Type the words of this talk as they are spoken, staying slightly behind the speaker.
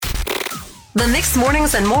The Mixed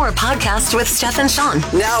Mornings and More podcast with Steph and Sean.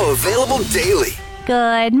 Now available daily.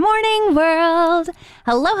 Good morning, world.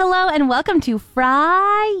 Hello, and welcome to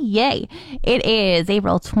Friday. It is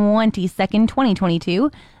April 22nd,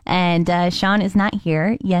 2022, and Sean is not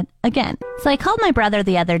here yet again. So I called my brother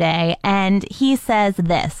the other day, and he says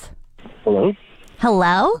this. Hello?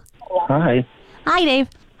 Hello? Hi. Hi, Dave.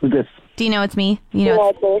 Who's this? Do you know it's me? You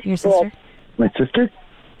know it's your sister? My sister?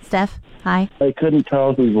 Steph, hi. I couldn't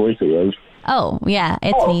tell whose voice it was. Oh, yeah,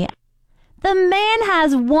 it's me. The man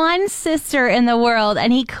has one sister in the world,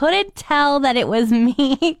 and he couldn't tell that it was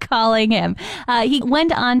me calling him. He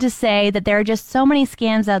went on to say that there are just so many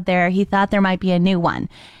scams out there, he thought there might be a new one.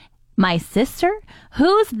 My sister?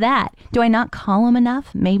 Who's that? Do I not call him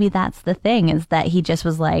enough? Maybe that's the thing, is that he just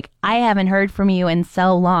was like, I haven't heard from you in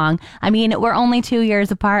so long. I mean, we're only 2 years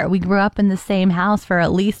apart. We grew up in the same house for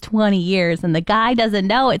at least 20 years, and the guy doesn't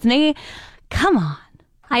know it's me. Come on.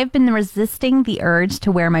 I have been resisting the urge to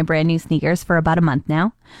wear my brand new sneakers for about a month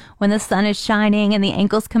now. When the sun is shining and the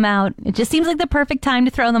ankles come out, it just seems like the perfect time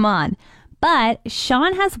to throw them on. But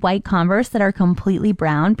Sean has white Converse that are completely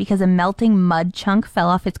brown because a melting mud chunk fell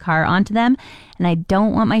off his car onto them, and I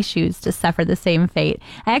don't want my shoes to suffer the same fate.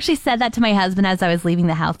 I actually said that to my husband as I was leaving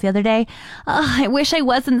the house the other day. Oh, I wish I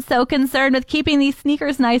wasn't so concerned with keeping these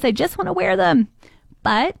sneakers nice. I just want to wear them.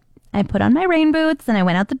 But I put on my rain boots and I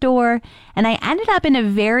went out the door, and I ended up in a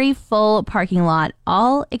very full parking lot,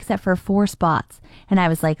 all except for 4 spots. And I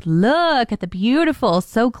was like, look at the beautiful,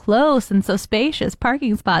 so close and so spacious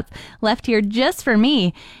parking spots left here just for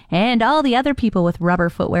me and all the other people with rubber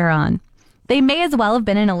footwear on. They may as well have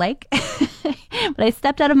been in a lake. But I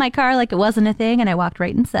stepped out of my car like it wasn't a thing, and I walked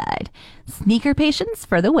right inside. Sneaker patience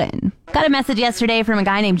for the win. Got a message yesterday from a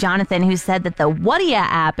guy named Jonathan who said that the Whatia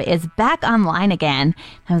app is back online again.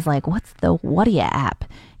 I was like, what's the Whatia app?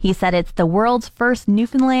 He said it's the world's first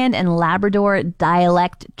Newfoundland and Labrador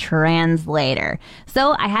dialect translator.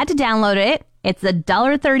 So I had to download it. It's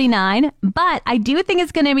 $1.39, but I do think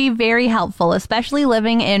it's going to be very helpful, especially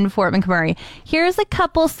living in Fort McMurray. Here's a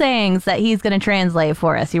couple sayings that he's going to translate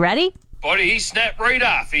for us. You ready? Buddy, he snapped right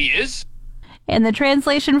off, he is. And the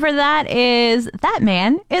translation for that is, that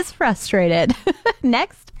man is frustrated.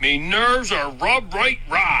 Next. Me nerves are rubbed right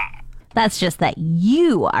raw. That's just that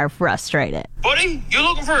you are frustrated. Buddy, you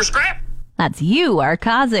looking for a scrap? That's you are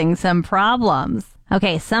causing some problems.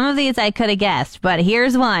 Okay, some of these I could have guessed, but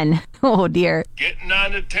here's one. Oh, dear. Getting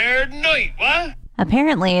on the tear tonight, what?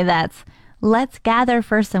 Apparently that's, let's gather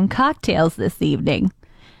for some cocktails this evening.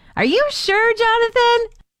 Are you sure,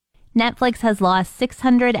 Jonathan? Netflix has lost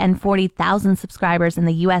 640,000 subscribers in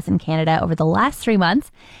the U.S. and Canada over the last 3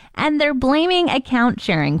 months, and they're blaming account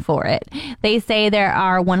sharing for it. They say there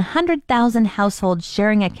are 100,000 households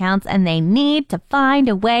sharing accounts, and they need to find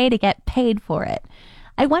a way to get paid for it.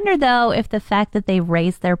 I wonder, though, if the fact that they've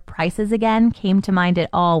raised their prices again came to mind at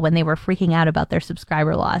all when they were freaking out about their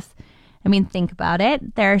subscriber loss. I mean, think about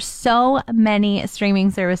it. There are so many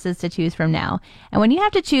streaming services to choose from now. And when you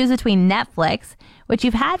have to choose between Netflix, which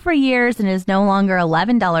you've had for years and is no longer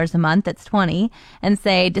 $11 a month, that's $20, and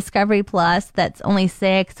say Discovery Plus, that's only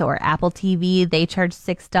 $6, or Apple TV, they charge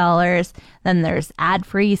 $6. Then there's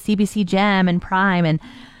ad-free CBC Gem and Prime, and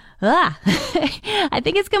I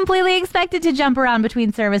think it's completely expected to jump around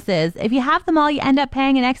between services. If you have them all, you end up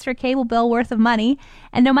paying an extra cable bill worth of money.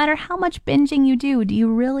 And no matter how much binging you do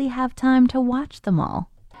you really have time to watch them all?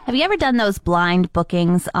 Have you ever done those blind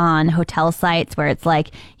bookings on hotel sites where it's like,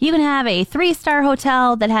 you can have a 3-star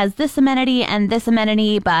hotel that has this amenity and this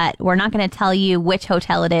amenity, but we're not going to tell you which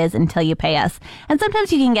hotel it is until you pay us. And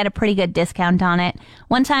sometimes you can get a pretty good discount on it.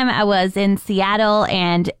 One time I was in Seattle,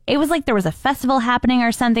 and it was like there was a festival happening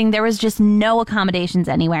or something. There was just no accommodations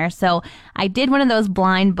anywhere. So I did one of those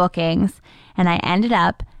blind bookings, and I ended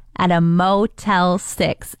up at a Motel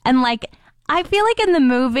 6. And like, I feel like in the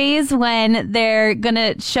movies, when they're going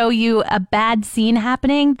to show you a bad scene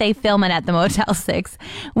happening, they film it at the Motel 6.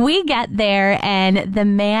 We get there, and the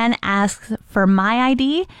man asks for my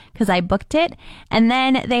ID because I booked it. And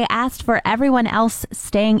then they asked for everyone else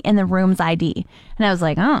staying in the room's ID. And I was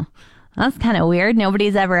like, oh, that's kind of weird.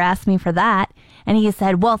 Nobody's ever asked me for that. And he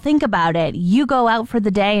said, well, think about it. You go out for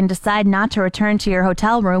the day and decide not to return to your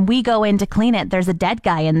hotel room. We go in to clean it. There's a dead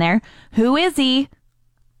guy in there. Who is he?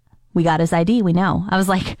 We got his ID, we know. I was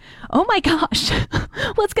like, oh my gosh,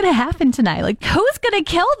 what's going to happen tonight? Like, who's going to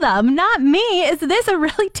kill them? Not me. Is this a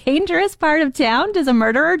really dangerous part of town? Does a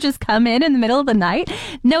murderer just come in the middle of the night?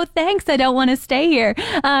 No thanks, I don't want to stay here.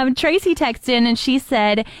 Tracy texted in and she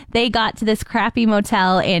said they got to this crappy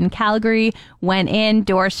motel in Calgary, went in,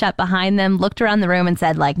 doors shut behind them, looked around the room and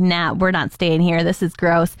said like, nah, we're not staying here. This is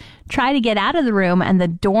gross. Try to get out of the room and the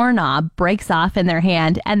doorknob breaks off in their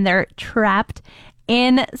hand and they're trapped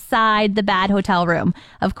inside the bad hotel room.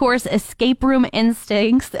 Of course, escape room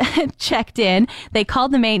instincts checked in. They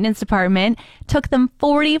called the maintenance department. Took them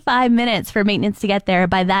 45 minutes for maintenance to get there.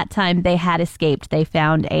 By that time, they had escaped. They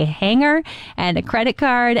found a hanger and a credit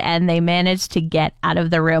card, and they managed to get out of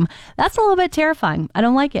the room. That's a little bit terrifying. I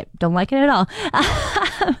don't like it. Don't like it at all.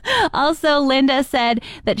 Also, Linda said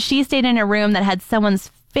that she stayed in a room that had someone's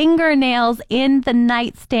fingernails in the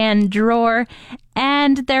nightstand drawer,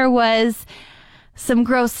 and there was some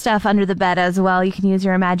gross stuff under the bed as well. You can use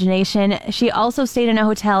your imagination. She also stayed in a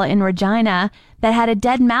hotel in Regina that had a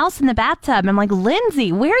dead mouse in the bathtub. I'm like,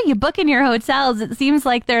 Lindsay, where are you booking your hotels? It seems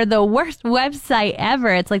like they're the worst website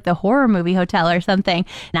ever. It's like the horror movie hotel or something.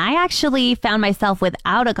 And I actually found myself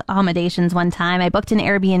without accommodations one time. I booked an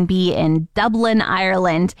Airbnb in Dublin,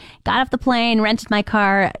 Ireland, got off the plane, rented my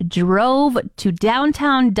car, drove to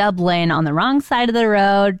downtown Dublin on the wrong side of the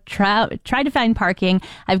road, tried to find parking.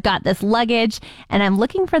 I've got this luggage and I'm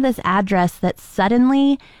looking for this address that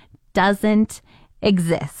suddenly doesn't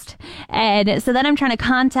exist. And so then I'm trying to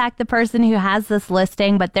contact the person who has this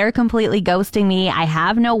listing, but they're completely ghosting me. I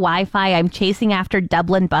have no Wi-Fi. I'm chasing after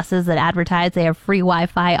Dublin buses that advertise they have free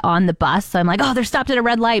Wi-Fi on the bus. So I'm like, oh, they're stopped at a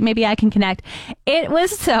red light. Maybe I can connect. It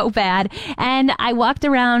was so bad. And I walked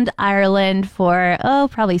around Ireland for,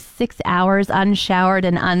 probably 6 hours unshowered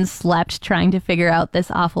and unslept trying to figure out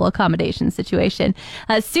this awful accommodation situation.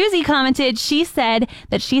 Susie commented, she said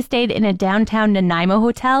that she stayed in a downtown Nanaimo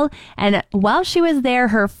hotel, and while she was there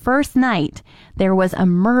her first night, there was a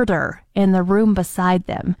murder in the room beside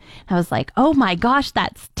them. I was like, oh my gosh,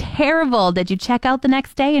 that's terrible. Did you check out the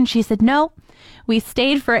next day? And she said, no, we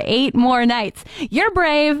stayed for 8 more nights. You're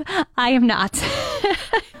brave. I am not.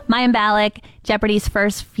 Mayim Bialik, Jeopardy's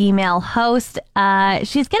first female host,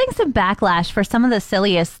 she's getting some backlash for some of the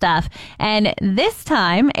silliest stuff. And this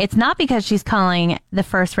time, it's not because she's calling the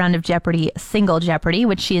first round of Jeopardy single Jeopardy,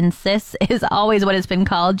 which she insists is always what it's been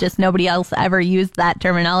called, just nobody else ever used that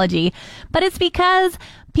terminology. But it's because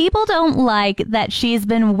people don't like that she's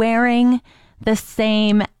been wearing the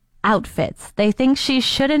same outfits. They think she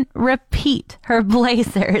shouldn't repeat her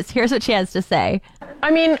blazers. Here's what she has to say. I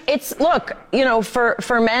mean, look,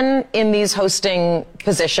 for men in these hosting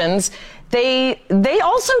positions, they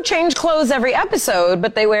also change clothes every episode,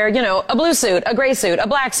 but they wear, a blue suit, a gray suit, a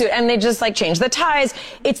black suit, and they just change the ties.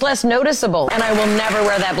 It's less noticeable, and I will never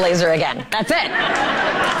wear that blazer again. That's it.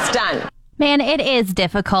 It's done. Man, it is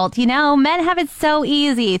difficult. Men have it so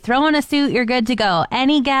easy. Throw on a suit, you're good to go.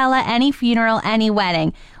 Any gala, any funeral, any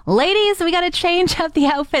wedding. Ladies, we got to change up the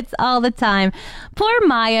outfits all the time. Poor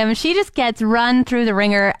Mayim, she just gets run through the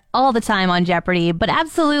ringer all the time on Jeopardy. But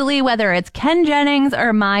absolutely, whether it's Ken Jennings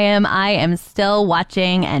or Mayim, I am still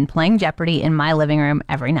watching and playing Jeopardy in my living room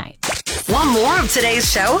every night. Want more of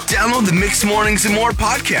today's show? Download the Mixed Mornings and More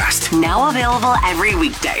podcast. Now available every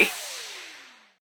weekday.